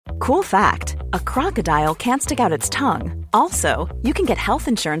Cool fact, a crocodile can't stick out its tongue. Also, you can get health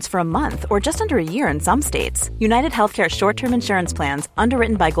insurance for a month or just under a year in some states. United Healthcare short-term insurance plans,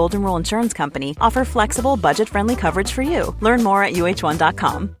 underwritten by Golden Rule Insurance Company, offer flexible, budget-friendly coverage for you. Learn more at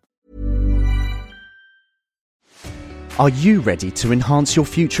uh1.com. Are you ready to enhance your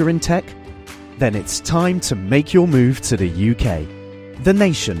future in tech? Then it's time to make your move to the UK. The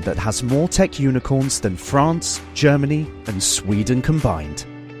nation that has more tech unicorns than France, Germany, and Sweden combined.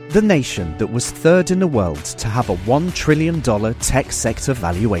 The nation that was third in the world to have a $1 trillion tech sector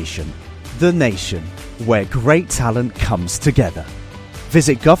valuation. The nation where great talent comes together.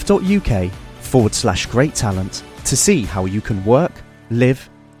 Visit gov.uk/great talent to see how you can work, live,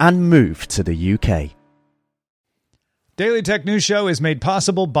 and move to the UK. Daily Tech News Show is made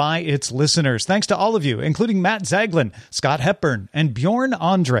possible by its listeners. Thanks to all of you, including Matt Zaglin, Scott Hepburn, and Bjorn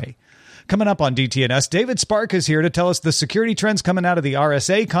Andre. Coming up on DTNS, David Spark is here to tell us the security trends coming out of the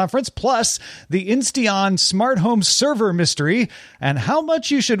RSA conference, plus the Insteon smart home server mystery, and how much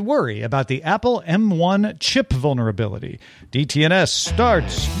you should worry about the Apple M1 chip vulnerability. DTNS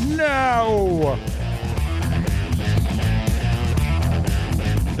starts now!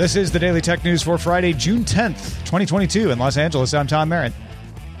 This is the Daily Tech News for Friday, June 10th, 2022 in Los Angeles. I'm Tom Merritt.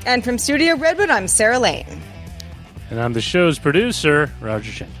 And from Studio Redwood, I'm Sarah Lane. And I'm the show's producer,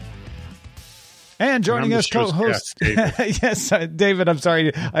 Roger Chen. And joining us, co-host... yes, David, I'm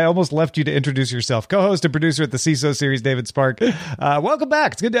sorry. I almost left you to introduce yourself. Co-host and producer at the CISO series, David Spark. Welcome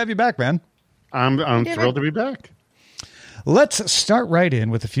back. It's good to have you back, man. I'm thrilled to be back. Let's start right in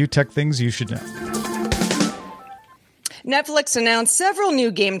with a few tech things you should know. Netflix announced several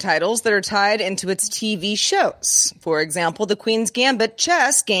new game titles that are tied into its TV shows. For example, the Queen's Gambit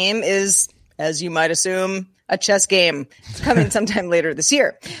chess game is, as you might assume, a chess game. It's coming sometime later this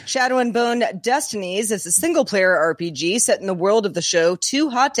year. Shadow and Bone Destinies is a single-player RPG set in the world of the show Too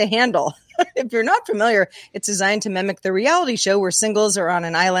Hot to Handle. If you're not familiar, it's designed to mimic the reality show where singles are on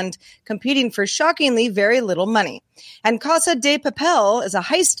an island competing for shockingly very little money. And Casa de Papel is a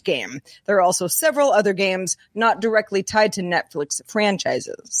heist game. There are also several other games not directly tied to Netflix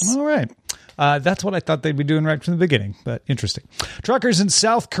franchises. All right. That's what I thought they'd be doing right from the beginning, but interesting. Truckers in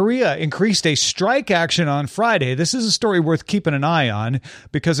South Korea increased a strike action on Friday. This is a story worth keeping an eye on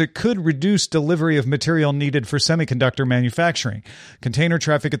because it could reduce delivery of material needed for semiconductor manufacturing. Container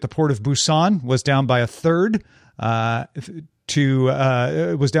traffic at the port of Busan was down by a third.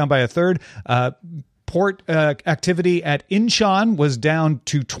 Port activity at Incheon was down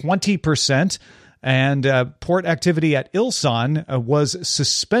to 20%. And port activity at Ilsan was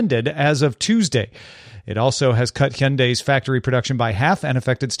suspended as of Tuesday. It also has cut Hyundai's factory production by half and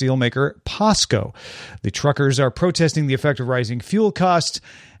affected steelmaker POSCO. The truckers are protesting the effect of rising fuel costs,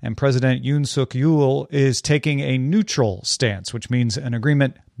 and President Yoon Suk-yeol is taking a neutral stance, which means an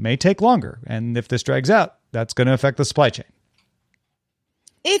agreement may take longer. And if this drags out, that's going to affect the supply chain.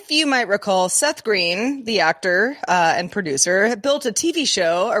 If you might recall, Seth Green, the actor and producer, built a TV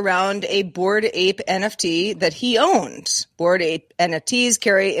show around a Bored Ape NFT that he owned. Bored Ape NFTs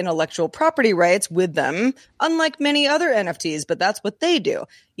carry intellectual property rights with them, unlike many other NFTs, but that's what they do.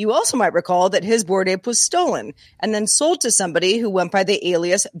 You also might recall that his Bored Ape was stolen and then sold to somebody who went by the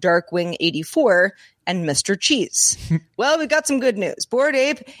alias Darkwing84 and Mr. Cheese. Well, we've got some good news. Bored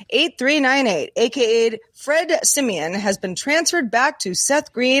Ape 8398, aka Fred Simeon, has been transferred back to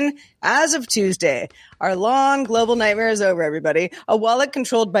Seth Green as of Tuesday. Our long global nightmare is over, everybody. A wallet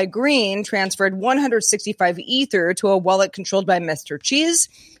controlled by Green transferred 165 Ether to a wallet controlled by Mr. Cheese.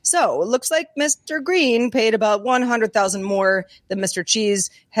 So it looks like Mr. Green paid about 100,000 more than Mr.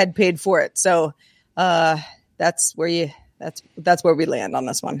 Cheese had paid for it. So that's where we land on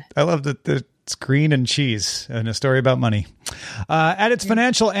this one. I love that it's green and cheese and a story about money. At its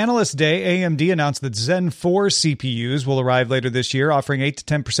Financial Analyst Day, AMD announced that Zen 4 CPUs will arrive later this year, offering 8 to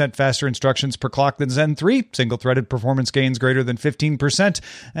 10% faster instructions per clock than Zen 3, single-threaded performance gains greater than 15%,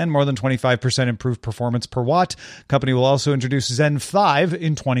 and more than 25% improved performance per watt. Company will also introduce Zen 5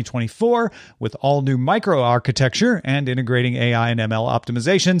 in 2024 with all-new microarchitecture and integrating AI and ML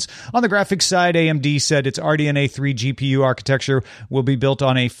optimizations. On the graphics side, AMD said its RDNA 3 GPU architecture will be built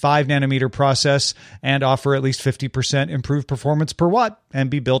on a 5-nanometer process and offer at least 50% improved performance per watt and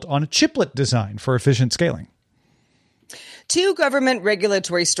be built on a chiplet design for efficient scaling. Two government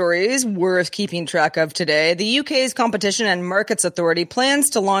regulatory stories worth keeping track of today. The UK's Competition and Markets Authority plans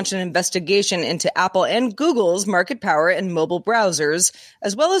to launch an investigation into Apple and Google's market power in mobile browsers,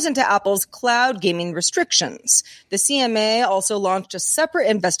 as well as into Apple's cloud gaming restrictions. The CMA also launched a separate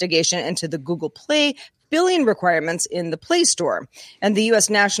investigation into the Google Play billing requirements in the Play Store. And the U.S.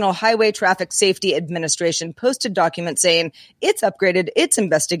 National Highway Traffic Safety Administration posted documents saying it's upgraded its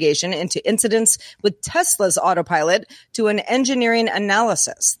investigation into incidents with Tesla's autopilot to an engineering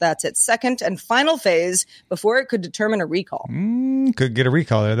analysis. That's its second and final phase before it could determine a recall. Could get a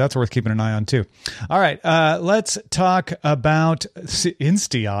recall there. That's worth keeping an eye on, too. All right, let's talk about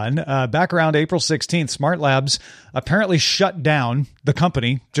Insteon. Back around April 16th, Smart Labs apparently shut down. The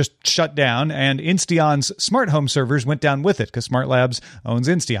company just shut down, and Insteon's smart home servers went down with it because Smart Labs owns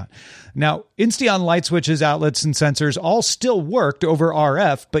Insteon. Now, Insteon light switches, outlets, and sensors all still worked over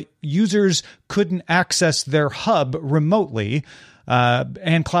RF, but users couldn't access their hub remotely.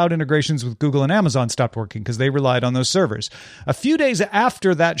 And cloud integrations with Google and Amazon stopped working because they relied on those servers. A few days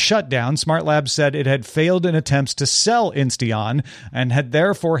after that shutdown, Smart Labs said it had failed in attempts to sell Insteon and had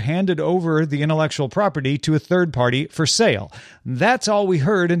therefore handed over the intellectual property to a third party for sale. That's all we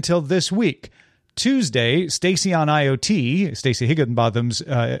heard until this week. Tuesday, Stacy on IoT, Stacey Higginbotham's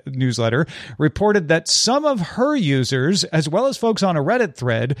newsletter, reported that some of her users, as well as folks on a Reddit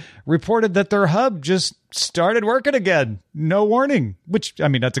thread, reported that their hub just started working again. No warning, which, I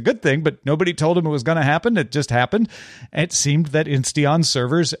mean, that's a good thing, but nobody told them it was going to happen. It just happened. It seemed that Insteon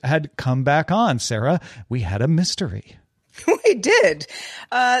servers had come back on. Sarah, we had a mystery. We did.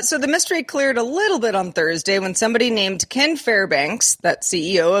 So the mystery cleared a little bit on Thursday when somebody named Ken Fairbanks, that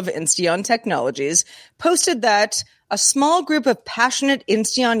CEO of Insteon Technologies, posted that a small group of passionate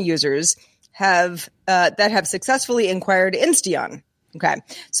Insteon users have successfully acquired Insteon. Okay.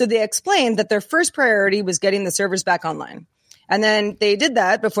 So they explained that their first priority was getting the servers back online. And then they did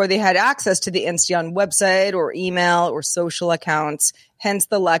that before they had access to the Insteon website or email or social accounts, hence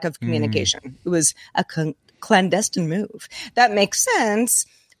the lack of communication. It was a clandestine move. That makes sense,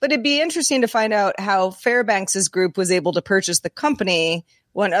 but it'd be interesting to find out how Fairbanks's group was able to purchase the company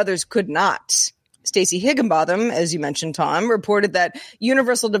when others could not. Stacey Higginbotham, as you mentioned, Tom, reported that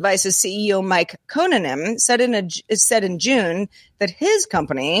Universal Devices CEO Mike Konanim said in June that his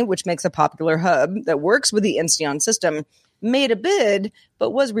company, which makes a popular hub that works with the Insteon system, made a bid, but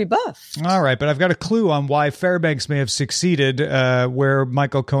was rebuffed. All right, but I've got a clue on why Fairbanks may have succeeded where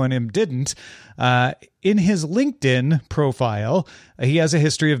Michael Konanim didn't. In his LinkedIn profile, he has a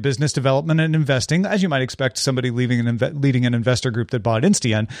history of business development and investing, as you might expect somebody leading an investor group that bought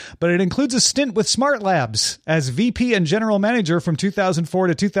Insteon, but it includes a stint with Smart Labs as VP and general manager from 2004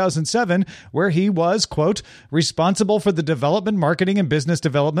 to 2007, where he was, quote, responsible for the development, marketing, and business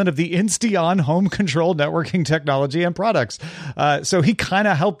development of the Insteon home control networking technology and products. So he kind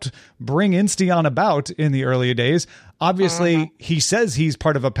of helped bring Insteon about in the early days. Obviously, he says he's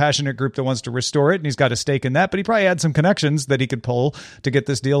part of a passionate group that wants to restore it, and he's got a stake in that, but he probably had some connections that he could pull to get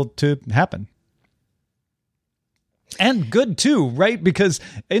this deal to happen. And good, too, right? Because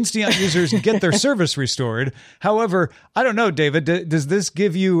Insteon users get their service restored. However, I don't know, David, does this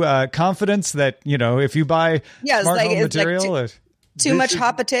give you confidence that, you know, if you buy smart home material... too much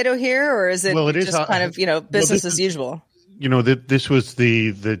hot potato here, or is it just kind of, you know, business as usual? You know, this was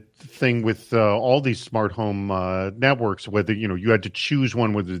the thing with all these smart home networks, whether, you know, you had to choose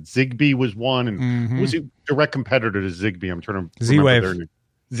one, whether Zigbee was one, and was a direct competitor to Zigbee. I'm trying to remember their name.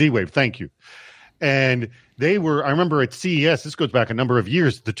 Z-Wave, thank you. And they were, I remember at CES, this goes back a number of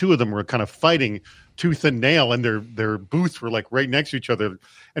years, the two of them were kind of fighting tooth and nail, and their booths were like right next to each other.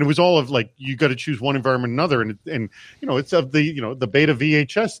 And it was all of like, you got to choose one environment or another. And you know, it's of the, you know, the beta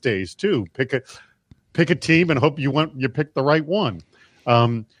VHS days too. Pick a team and hope you pick the right one.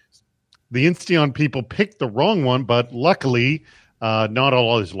 The Insteon people picked the wrong one, but luckily, not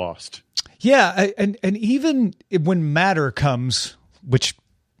all is lost. Yeah, and even when Matter comes, which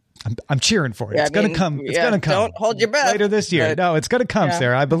I'm cheering for it. Yeah, it's going to come. It's going to come. Don't hold your breath. Later this year. No, it's going to come,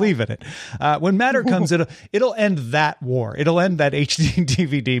 Sarah. I believe in it. When Matter comes, it'll end that war. It'll end that HD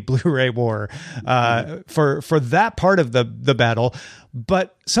DVD Blu-ray war for that part of the battle.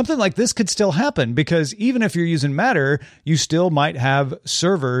 But something like this could still happen because even if you're using Matter, you still might have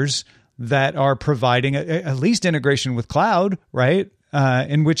servers that are providing at least integration with cloud, right?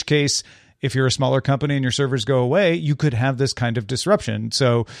 In which case, if you're a smaller company and your servers go away, you could have this kind of disruption.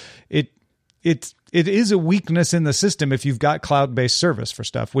 So it is a weakness in the system if you've got cloud-based service for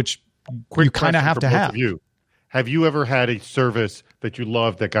stuff, which you kind of have to have. Have you ever had a service that you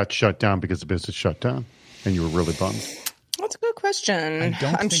loved that got shut down because the business shut down and you were really bummed? That's a good question.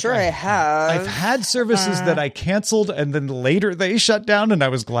 I'm sure I have. I've had services that I canceled and then later they shut down, and I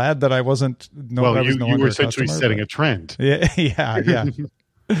was glad that I wasn't. You were essentially setting a trend. Yeah.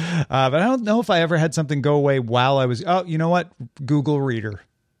 But I don't know if I ever had something go away while I was. Oh, you know what? Google Reader.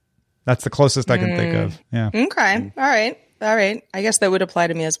 That's the closest I can think of. Yeah. Okay. All right. All right. I guess that would apply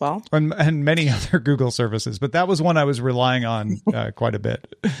to me as well. And many other Google services, but that was one I was relying on quite a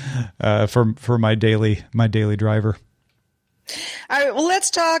bit for my daily driver. All right, well, let's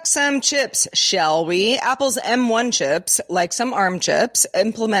talk some chips, shall we? Apple's M1 chips, like some ARM chips,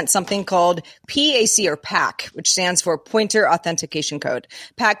 implement something called PAC or PAC, which stands for Pointer Authentication Code.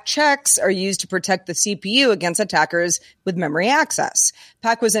 PAC checks are used to protect the CPU against attackers with memory access.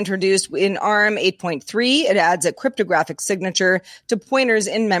 PAC was introduced in ARM 8.3. It adds a cryptographic signature to pointers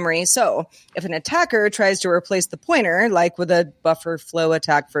in memory. So if an attacker tries to replace the pointer, like with a buffer flow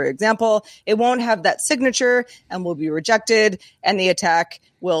attack, for example, it won't have that signature and will be rejected, and the attack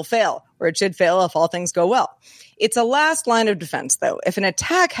will fail, or it should fail if all things go well. It's a last line of defense, though. If an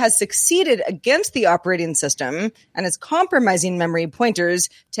attack has succeeded against the operating system and is compromising memory pointers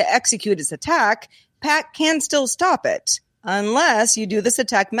to execute its attack, PAC can still stop it, unless you do this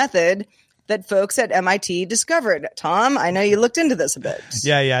attack method that folks at MIT discovered. Tom, I know you looked into this a bit.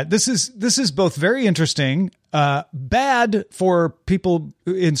 Yeah. This is both very interesting, bad for people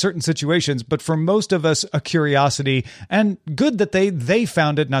in certain situations, but for most of us, a curiosity, and good that they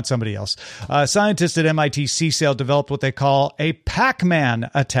found it, not somebody else. Scientists at MIT CSAIL developed what they call a Pac-Man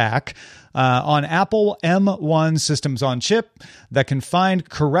attack on Apple M1 systems on chip that can find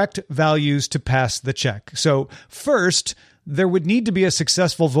correct values to pass the check. So first, there would need to be a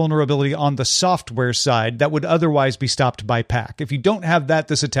successful vulnerability on the software side that would otherwise be stopped by PAC. If you don't have that,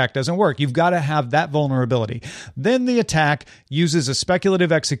 this attack doesn't work. You've got to have that vulnerability. Then the attack uses a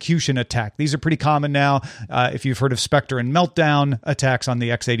speculative execution attack. These are pretty common now. If you've heard of Spectre and Meltdown attacks on the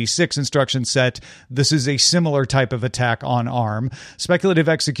x86 instruction set, this is a similar type of attack on ARM. Speculative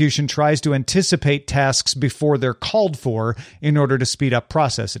execution tries to anticipate tasks before they're called for in order to speed up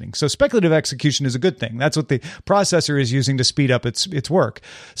processing. So speculative execution is a good thing. That's what the processor is using to speed up its work.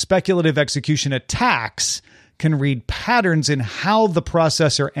 Speculative execution attacks can read patterns in how the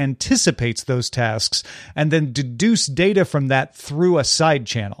processor anticipates those tasks and then deduce data from that through a side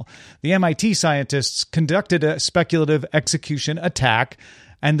channel. The MIT scientists conducted a speculative execution attack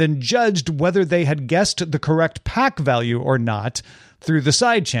and then judged whether they had guessed the correct PAC value or not through the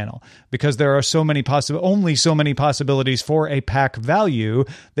side channel. Because there are only so many possibilities for a PAC value,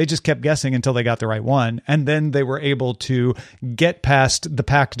 they just kept guessing until they got the right one, and then they were able to get past the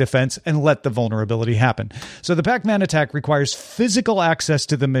PAC defense and let the vulnerability happen. So the Pac-Man attack requires physical access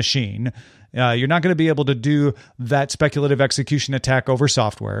to the machine. You're not going to be able to do that speculative execution attack over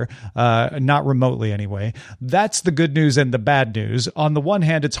software, not remotely anyway. That's the good news and the bad news. On the one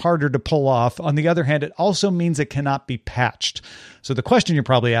hand, it's harder to pull off. On the other hand, it also means it cannot be patched. So the question you're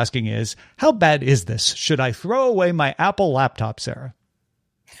probably asking is, how bad is this? Should I throw away my Apple laptop, Sarah?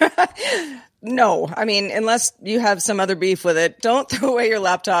 No, I mean, unless you have some other beef with it, don't throw away your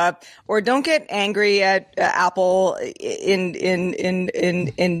laptop, or don't get angry at Apple in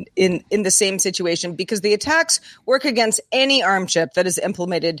the same situation, because the attacks work against any ARM chip that has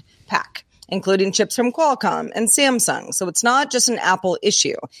implemented PAC, including chips from Qualcomm and Samsung. So it's not just an Apple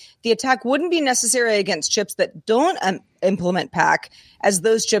issue. The attack wouldn't be necessary against chips that don't implement PAC, as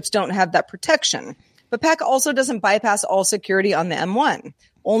those chips don't have that protection. But PAC also doesn't bypass all security on the M1.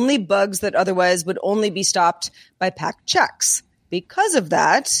 Only bugs that otherwise would only be stopped by PAC checks. Because of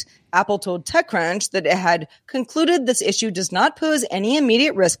that, Apple told TechCrunch that it had concluded this issue does not pose any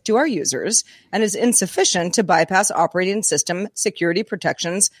immediate risk to our users and is insufficient to bypass operating system security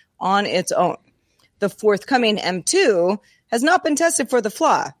protections on its own. The forthcoming M2 has not been tested for the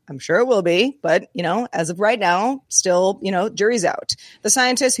flaw. I'm sure it will be, but, as of right now, still, jury's out. The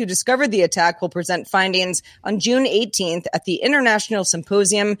scientists who discovered the attack will present findings on June 18th at the International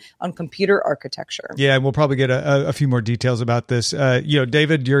Symposium on Computer Architecture. Yeah, we'll probably get a few more details about this.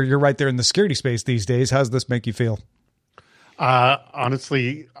 David, you're right there in the security space these days. How's this make you feel?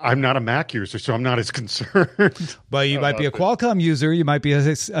 Honestly, I'm not a Mac user, so I'm not as concerned. Well, you might be a Qualcomm user. You might be a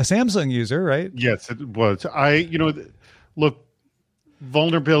Samsung user, right? Yes, it was. Look,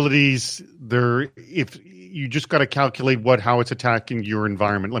 vulnerabilities, if you just got to calculate how it's attacking your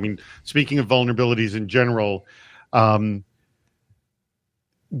environment. I mean, speaking of vulnerabilities in general, from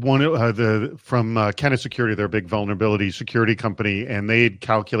Canon Security, they're a big vulnerability security company, and they had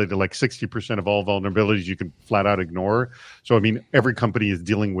calculated like 60% of all vulnerabilities you can flat out ignore. So, I mean, every company is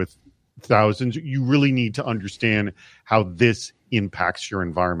dealing with thousands. You really need to understand how this impacts your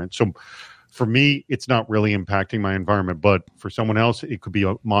environment. So, for me, it's not really impacting my environment, but for someone else, it could be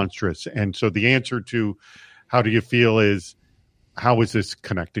monstrous. And so the answer to how do you feel is, how is this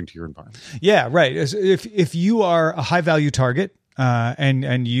connecting to your environment? Yeah, right. If you are a high value target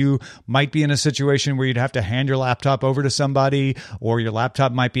and you might be in a situation where you'd have to hand your laptop over to somebody, or your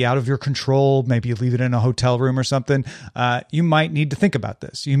laptop might be out of your control. Maybe you leave it in a hotel room or something. You might need to think about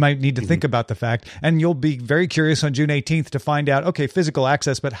this. You might need to think about the fact, and you'll be very curious on June 18th to find out, okay, physical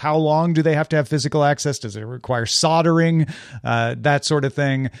access, but how long do they have to have physical access? Does it require soldering? That sort of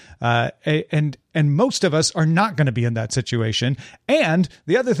thing. And most of us are not going to be in that situation. And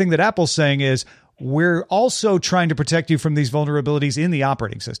the other thing that Apple's saying is, we're also trying to protect you from these vulnerabilities in the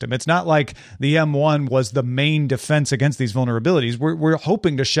operating system. It's not like the M1 was the main defense against these vulnerabilities. We're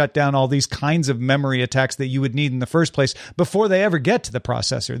hoping to shut down all these kinds of memory attacks that you would need in the first place before they ever get to the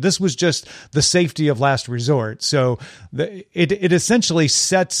processor. This was just the safety of last resort. So it essentially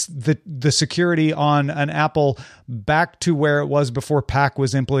sets the security on an Apple back to where it was before PAC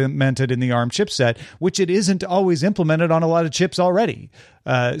was implemented in the ARM chipset, which it isn't always implemented on a lot of chips already.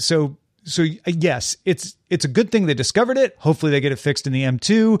 So yes, it's a good thing they discovered it. Hopefully they get it fixed in the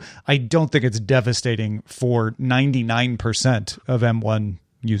M2. I don't think it's devastating for 99% of M1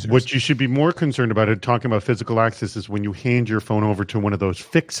 users. What you should be more concerned about, talking about physical access, is when you hand your phone over to one of those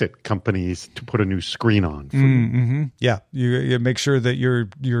fix-it companies to put a new screen on for you. Yeah, you make sure that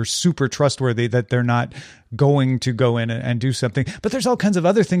you're super trustworthy, that they're not going to go in and do something. But there's all kinds of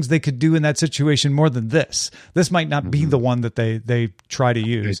other things they could do in that situation more than this. This might not be the one that they try to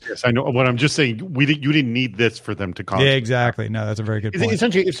use. Yes, I know. What I'm just saying, you didn't need this for them to cause. Yeah, exactly. No, that's a very good point.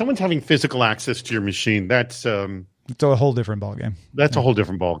 Essentially, if someone's having physical access to your machine, that's it's a whole different ballgame. That's a whole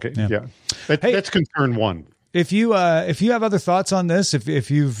different ballgame. Yeah. That's concern one. If you have other thoughts on this,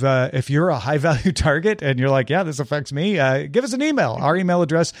 if you're a high value target and you're like, yeah, this affects me, give us an email. Our email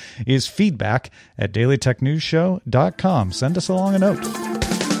address is feedback@dailytechnewsshow.com. Send us along a note.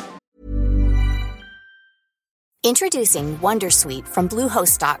 Introducing Wondersuite from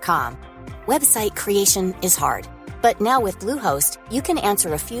Bluehost.com. Website creation is hard, but now with Bluehost, you can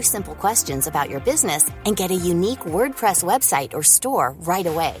answer a few simple questions about your business and get a unique WordPress website or store right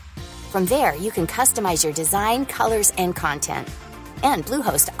away. From there, you can customize your design, colors, and content. And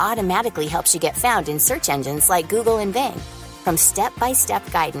Bluehost automatically helps you get found in search engines like Google and Bing. From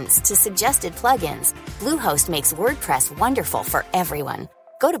step-by-step guidance to suggested plugins, Bluehost makes WordPress wonderful for everyone.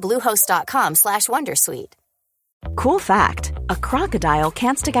 Go to bluehost.com/wondersuite. Cool fact, a crocodile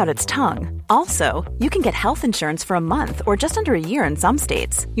can't stick out its tongue. Also, you can get health insurance for a month or just under a year in some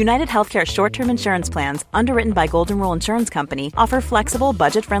states. United Healthcare short-term insurance plans, underwritten by Golden Rule Insurance Company, offer flexible,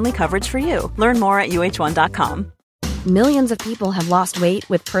 budget-friendly coverage for you. Learn more at uh1.com. Millions of people have lost weight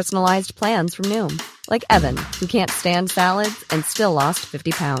with personalized plans from Noom. Like Evan, who can't stand salads and still lost 50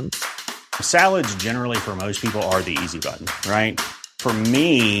 pounds. Salads generally for most people are the easy button, right? For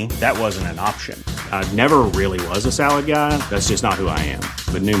me, that wasn't an option. I never really was a salad guy. That's just not who I am.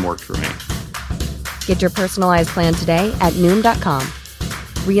 But Noom worked for me. Get your personalized plan today at Noom.com.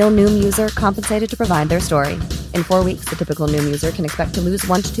 Real Noom user compensated to provide their story. In 4 weeks, the typical Noom user can expect to lose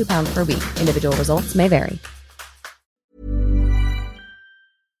 1 to 2 pounds per week. Individual results may vary.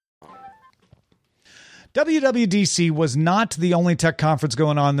 WWDC was not the only tech conference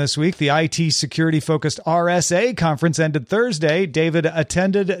going on this week. The IT security-focused RSA conference ended Thursday. David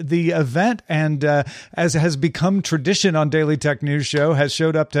attended the event and, as has become tradition on Daily Tech News Show, has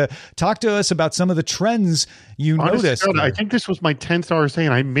showed up to talk to us about some of the trends you noticed. I think this was my 10th RSA,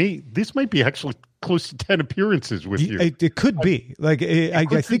 and this might be actually close to 10 appearances with you. It could be. I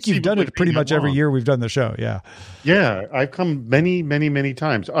think you've done it pretty much every year we've done the show. Yeah. Yeah, I've come many, many, many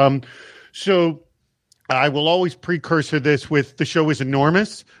times. So I will always precursor this with the show is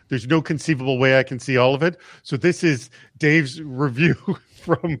enormous. There's no conceivable way I can see all of it. So this is Dave's review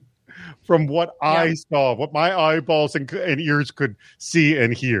from what I saw, what my eyeballs and ears could see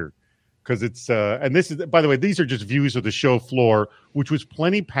and hear. Because it's and this is, by the way, these are just views of the show floor, which was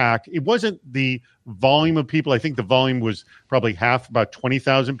plenty packed. It wasn't the volume of people. I think the volume was probably half, about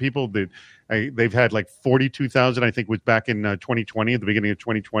 20,000 people. They've had like 42,000, I think, was back in 2020, at the beginning of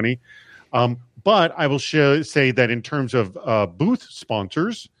 2020. But I will say that in terms of booth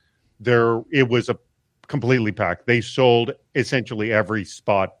sponsors, it was completely packed. They sold essentially every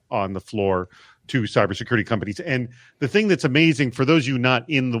spot on the floor to cybersecurity companies. And the thing that's amazing for those of you not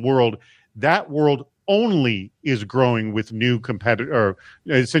in the world, that world only is growing with new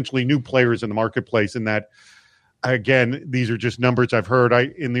essentially new players in the marketplace. And that, again, these are just numbers I've heard.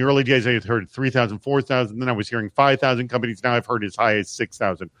 In the early days, I had heard 3,000, 4,000. Then I was hearing 5,000 companies. Now I've heard as high as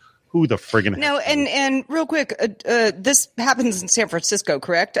 6,000. Who the friggin' No, and real quick, this happens in San Francisco,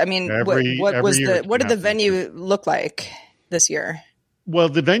 correct? I mean, what did the venue look like this year? Well,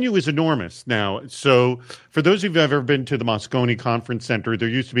 the venue is enormous now. So for those of you who have ever been to the Moscone Conference Center, there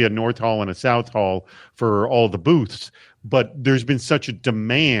used to be a North Hall and a South Hall for all the booths. But there's been such a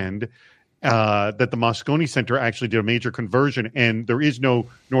demand that the Moscone Center actually did a major conversion. And there is no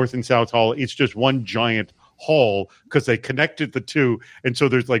North and South Hall. It's just one giant hall because they connected the two. And so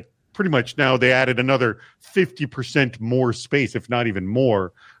there's like pretty much now they added another 50% more space, if not even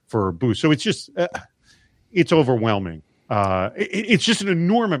more, for booths. So it's just it's overwhelming. It's just an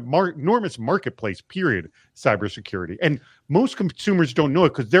enormous marketplace, period, cybersecurity. And most consumers don't know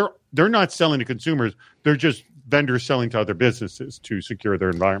it because they're not selling to consumers. They're just vendors selling to other businesses to secure their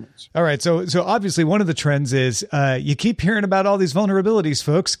environments. All right. So obviously one of the trends is you keep hearing about all these vulnerabilities,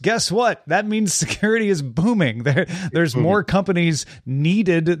 folks. Guess what? That means security is booming. There's more companies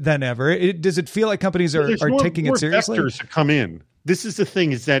needed than ever. Does it feel like companies are taking it seriously? Vectors to come in. This is the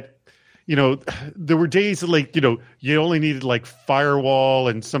thing is that, there were days like, you only needed like firewall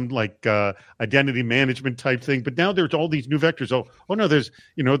and some like identity management type thing. But now there's all these new vectors. Oh no, there's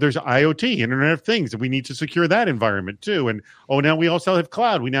IoT, Internet of Things, and we need to secure that environment too. And now we also have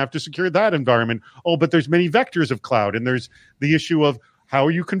cloud. We now have to secure that environment. But there's many vectors of cloud. And there's the issue of how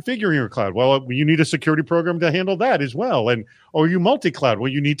are you configuring your cloud? Well, you need a security program to handle that as well. And are you multi-cloud?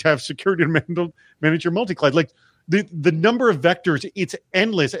 Well, you need to have security to manage your multi-cloud. Like, the number of vectors, it's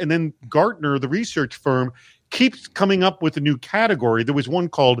endless. And then Gartner, the research firm, keeps coming up with a new category. There was one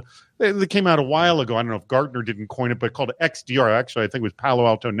that came out a while ago. I don't know if Gartner didn't coin it, but called XDR. Actually, I think it was Palo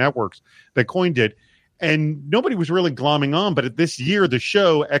Alto Networks that coined it. And nobody was really glomming on. But this year, the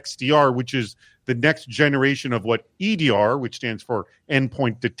show XDR, which is the next generation of what EDR, which stands for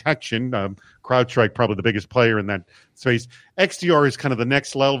endpoint detection, CrowdStrike, probably the biggest player in that space. XDR is kind of the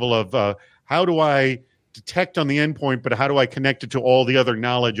next level of how do I detect on the endpoint, but how do I connect it to all the other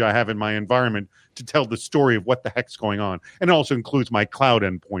knowledge I have in my environment to tell the story of what the heck's going on? And it also includes my cloud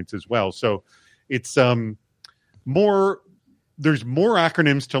endpoints as well. So it's there's more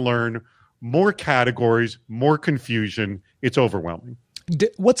acronyms to learn, more categories, more confusion. It's overwhelming.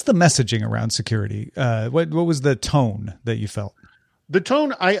 What's the messaging around security? What was the tone that you felt? The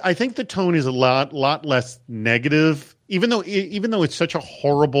tone, I think the tone is a lot less negative, even though it's such a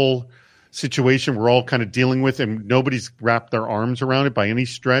horrible situation we're all kind of dealing with and nobody's wrapped their arms around it by any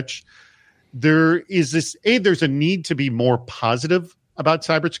stretch. There's a need to be more positive about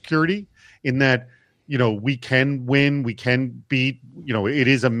cybersecurity in that, we can win, we can beat, it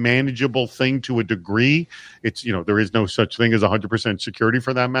is a manageable thing to a degree. It's, there is no such thing as 100% security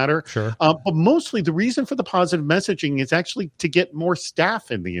for that matter. Sure. But mostly the reason for the positive messaging is actually to get more staff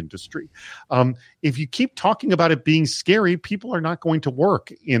in the industry. If you keep talking about it being scary, people are not going to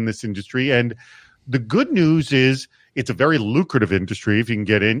work in this industry. And the good news is it's a very lucrative industry if you can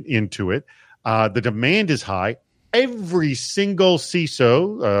get into it. The demand is high. Every single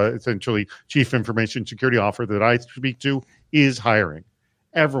CISO, essentially Chief Information Security Officer that I speak to, is hiring.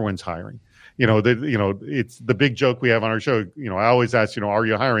 Everyone's hiring. It's the big joke we have on our show. I always ask, are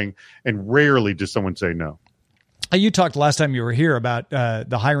you hiring? And rarely does someone say no. You talked last time you were here about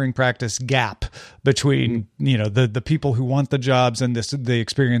the hiring practice gap between the people who want the jobs and the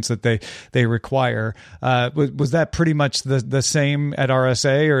experience that they require. Was that pretty much the same at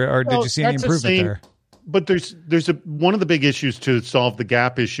RSA, or did you see any improvement there? But there's one of the big issues to solve the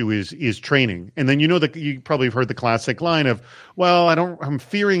gap issue is training. And then you probably have heard the classic line of, well, I'm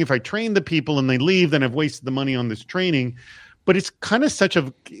fearing if I train the people and they leave, then I've wasted the money on this training. But it's kind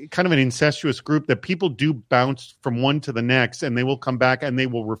of an incestuous group that people do bounce from one to the next, and they will come back and they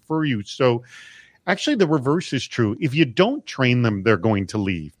will refer you. So actually the reverse is true. If you don't train them, they're going to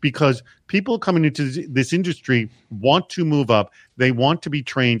leave because people coming into this industry want to move up. They want to be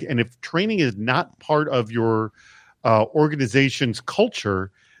trained. And if training is not part of your organization's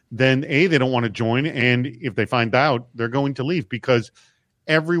culture, then they don't want to join. And if they find out, they're going to leave because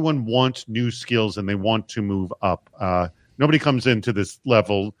everyone wants new skills and they want to move up. Nobody comes into this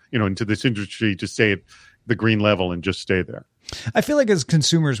level, into this industry to stay at the green level and just stay there. I feel like as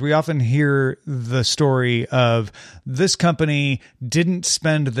consumers, we often hear the story of this company didn't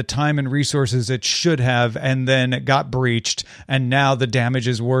spend the time and resources it should have, and then it got breached, and now the damage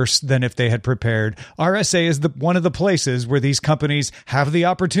is worse than if they had prepared. RSA is one of the places where these companies have the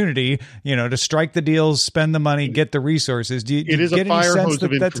opportunity, to strike the deals, spend the money, get the resources. Do you get any sense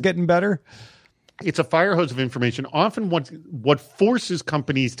that that's getting better? It's a fire hose of information. Often what forces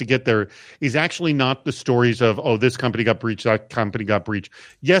companies to get there is actually not the stories of, this company got breached, that company got breached.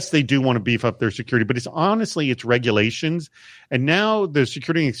 Yes, they do want to beef up their security, but it's regulations. And now the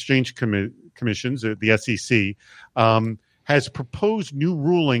Security and Exchange Commissions, the SEC, has proposed new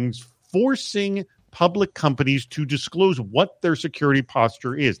rulings forcing public companies to disclose what their security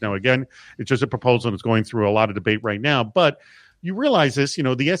posture is. Now, again, it's just a proposal and it's going through a lot of debate right now, but you realize this,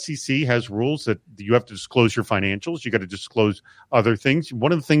 the SEC has rules that you have to disclose your financials. You got to disclose other things.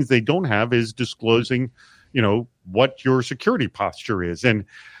 One of the things they don't have is disclosing, what your security posture is. And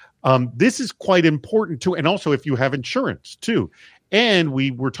this is quite important too. And also if you have insurance too. And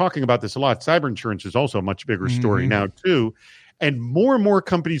we were talking about this a lot. Cyber insurance is also a much bigger story now too. And more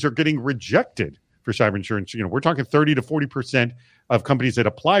companies are getting rejected for cyber insurance. We're talking 30 to 40% of companies that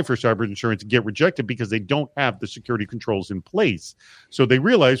apply for cyber insurance get rejected because they don't have the security controls in place. So they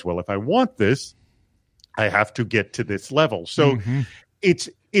realize, well, if I want this, I have to get to this level. So it's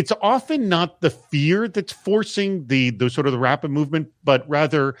often not the fear that's forcing the sort of the rapid movement, but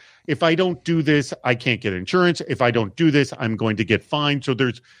rather if I don't do this, I can't get insurance. If I don't do this, I'm going to get fined. So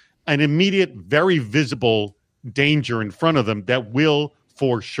there's an immediate, very visible danger in front of them that will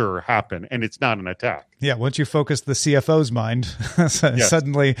for sure happen, and it's not an attack. Yeah, once you focus the CFO's mind,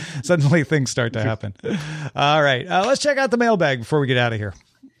 suddenly things start to happen. All right, let's check out the mailbag before we get out of here.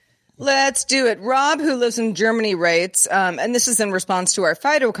 Let's do it. Rob, who lives in Germany, writes, and this is in response to our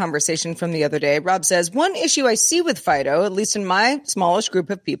FIDO conversation from the other day. Rob says, one issue I see with FIDO, at least in my smallest group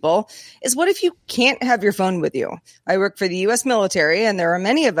of people, is what if you can't have your phone with you? I work for the U.S. military, and there are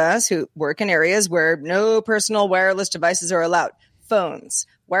many of us who work in areas where no personal wireless devices are allowed. Phones,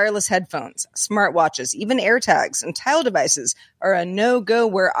 wireless headphones, smartwatches, even AirTags and Tile devices are a no-go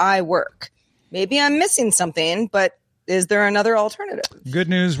where I work. Maybe I'm missing something, but is there another alternative? Good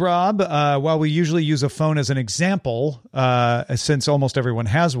news, Rob. While we usually use a phone as an example, since almost everyone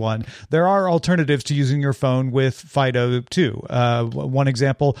has one, there are alternatives to using your phone with FIDO too. One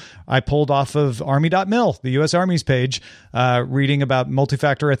example I pulled off of Army.mil, the U.S. Army's page, reading about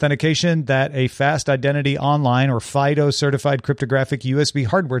multi-factor authentication, that a fast identity online or FIDO certified cryptographic USB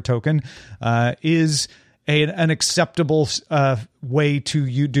hardware token is an acceptable way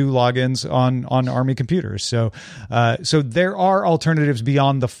to do logins on Army computers. So there are alternatives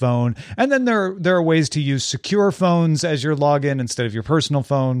beyond the phone. And then there are ways to use secure phones as your login instead of your personal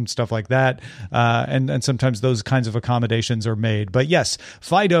phone, stuff like that. And sometimes those kinds of accommodations are made. But yes,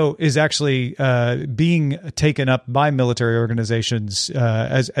 FIDO is actually being taken up by military organizations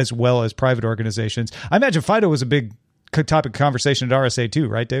as well as private organizations. I imagine FIDO was a big topic of conversation at RSA too,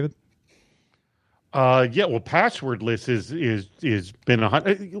 right, David? Yeah, well, passwordless is been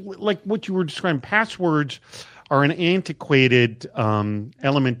like what you were describing. Passwords are an antiquated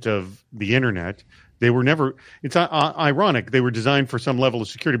element of the internet. They were never. It's ironic. They were designed for some level of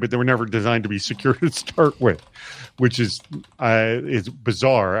security, but they were never designed to be secure to start with, which is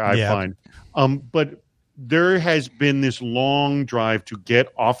bizarre. I find, but there has been this long drive to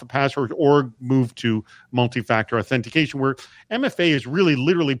get off of passwords or move to multi-factor authentication, where MFA is really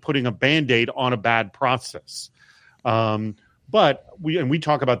literally putting a Band-Aid on a bad process. But we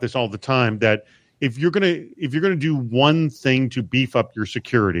talk about this all the time, that if you're gonna do one thing to beef up your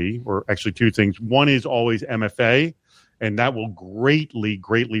security, or actually two things, one is always MFA. And that will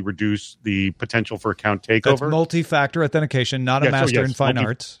greatly reduce the potential for account takeover. That's multi-factor authentication, not a master in fine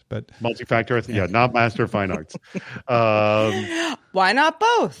arts, but multi-factor, not master of fine arts. Why not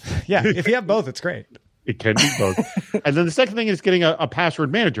both? Yeah, if you have both, it's great. It can be both. And then the second thing is getting a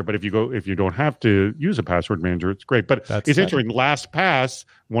password manager. But if you don't have to use a password manager, it's great. But it's interesting. LastPass,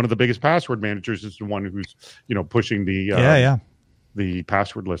 one of the biggest password managers, is the one who's pushing the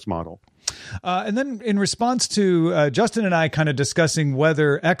passwordless model. And then in response to Justin and I kind of discussing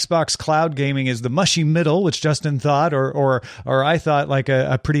whether Xbox cloud gaming is the mushy middle, which Justin thought, or I thought like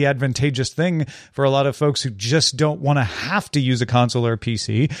a pretty advantageous thing for a lot of folks who just don't want to have to use a console or a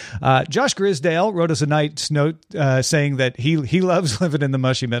PC. Josh Grisdale wrote us a nice note saying that he loves living in the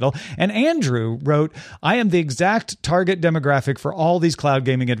mushy middle. And Andrew wrote, I am the exact target demographic for all these cloud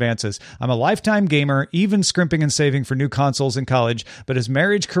gaming advances. I'm a lifetime gamer, even scrimping and saving for new consoles in college, but as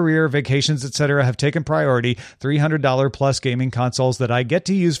marriage, career, vacations, etc. have taken priority, $300 plus gaming consoles that I get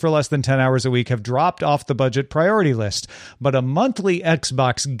to use for less than 10 hours a week have dropped off the budget priority list. But a monthly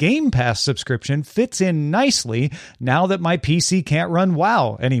Xbox Game Pass subscription fits in nicely now that my PC can't run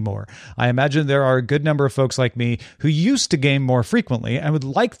WoW anymore. I imagine there are a good number of folks like me who used to game more frequently and would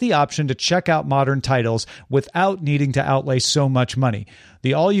like the option to check out modern titles without needing to outlay so much money.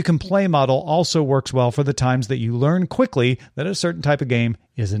 The all-you-can-play model also works well for the times that you learn quickly that a certain type of game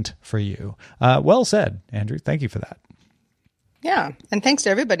isn't for you. Well said, Andrew. Thank you for that. Yeah, and thanks to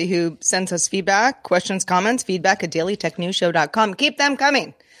everybody who sends us feedback, questions, comments, feedback at dailytechnewsshow.com. Keep them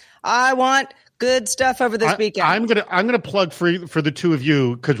coming. I want good stuff over this weekend. I'm gonna plug for the two of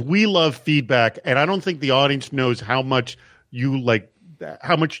you, because we love feedback, and I don't think the audience knows how much you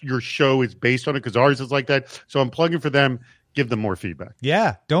how much your show is based on it, because ours is like that. So I'm plugging for them. Give them more feedback.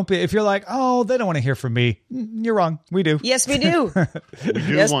 Yeah. Don't be, if you're like, oh, they don't want to hear from me. You're wrong. We do. Yes, we do.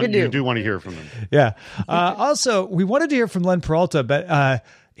 You do want to hear from them. Yeah. Also, we wanted to hear from Len Peralta, but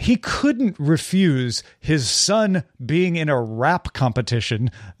he couldn't refuse his son being in a rap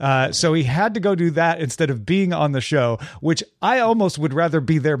competition. So he had to go do that instead of being on the show, which I almost would rather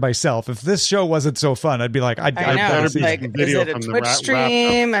be there myself. If this show wasn't so fun, I'd be like, I'd better see like, is it a Twitch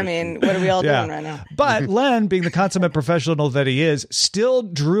stream? I mean, what are we all doing right now? But Len, being the consummate professional that he is, still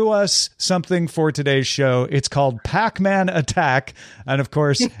drew us something for today's show. It's called Pac-Man Attack. And of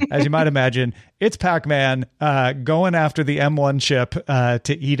course, as you might imagine, it's Pac-Man going after the M1 chip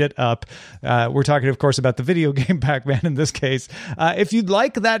to eat it up. We're talking, of course, about the video game Pac-Man in this case. If you'd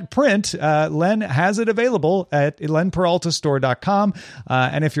like that print, Len has it available at lenperaltastore.com.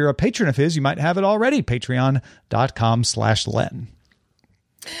 And if you're a patron of his, you might have it already. Patreon.com/Len.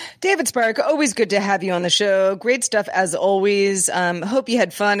 David Spark, always good to have you on the show. Great stuff as always. Hope you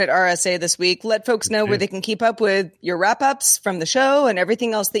had fun at RSA this week. Let folks know where they can keep up with your wrap-ups from the show and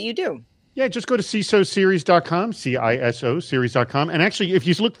everything else that you do. Yeah, just go to CISOseries.com, CISO series.com. And actually, if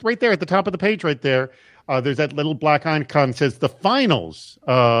you look right there at the top of the page right there, there's that little black icon that says the finals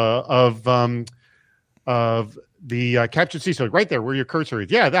of the Captured CISO right there where your cursor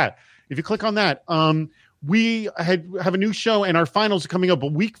is. Yeah, that. If you click on that, we have a new show, and our finals are coming up a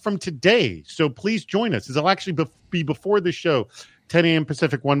week from today. So please join us. It'll actually be before the show, 10 a.m.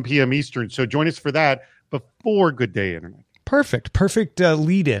 Pacific, 1 p.m. Eastern. So join us for that before Good Day Internet. Perfect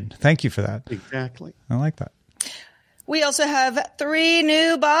lead in. Thank you for that. Exactly. I like that. We also have 3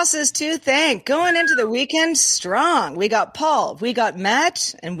 new bosses to thank. Going into the weekend strong. We got Paul, we got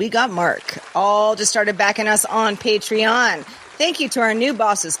Matt, and we got Mark. All just started backing us on Patreon. Thank you to our new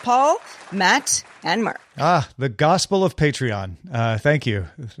bosses, Paul, Matt, and Mark. The gospel of Patreon. Thank you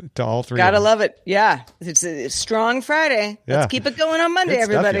to all 3. Gotta love it. Yeah. It's a strong Friday. Yeah. Let's keep it going on Monday, Good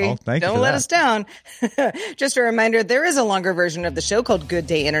stuff, everybody. y'all. Thank you Don't for let that. us down. Just a reminder, there is a longer version of the show called Good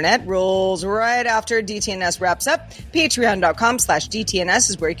Day Internet. Rolls right after DTNS wraps up. Patreon.com/DTNS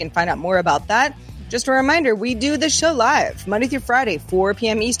is where you can find out more about that. Just a reminder, we do the show live Monday through Friday, 4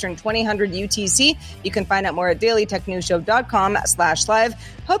 p.m. Eastern, 2000 UTC. You can find out more at dailytechnewsshow.com/live.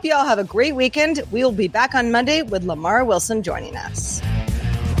 Hope you all have a great weekend. We will be back on Monday with Lamar Wilson joining us.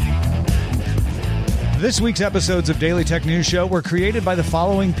 This week's episodes of Daily Tech News Show were created by the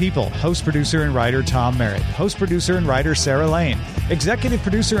following people. Host, producer, and writer Tom Merritt. Host, producer, and writer Sarah Lane. Executive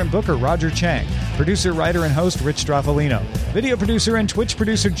producer and booker Roger Chang. Producer, writer, and host Rich Straffolino. Video producer and Twitch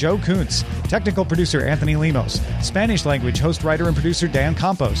producer Joe Kuntz. Technical producer Anthony Limos. Spanish language host, writer, and producer Dan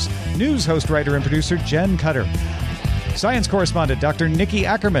Campos. News host, writer, and producer Jen Cutter. Science correspondent Dr. Nikki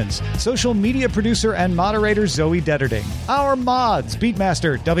Ackermans. Social media producer and moderator Zoe Detterding. Our mods,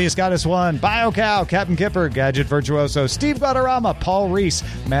 Beatmaster, W. Scottus1, BioCow, Captain Kipper, Gadget Virtuoso, Steve Guadarrama, Paul Reese,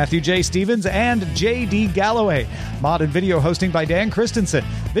 Matthew J. Stevens, and J.D. Galloway. Mod and video hosting by Dan Christensen.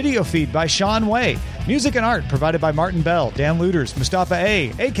 Video feed by Sean Way. Music and art provided by Martin Bell, Dan Luders, Mustafa A.,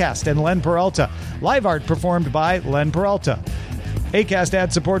 Acast, and Len Peralta. Live art performed by Len Peralta. Acast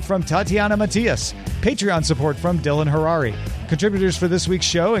ad support from Tatiana Matias. Patreon support from Dylan Harari. Contributors for this week's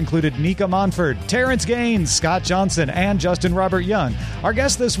show included Nika Monford, Terrence Gaines, Scott Johnson, and Justin Robert Young. Our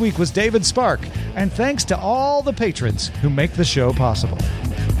guest this week was David Spark. And thanks to all the patrons who make the show possible.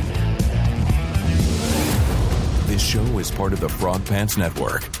 This show is part of the Frog Pants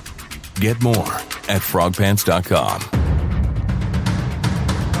Network. Get more at frogpants.com.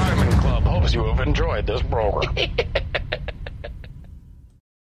 Diamond Club hopes you have enjoyed this program.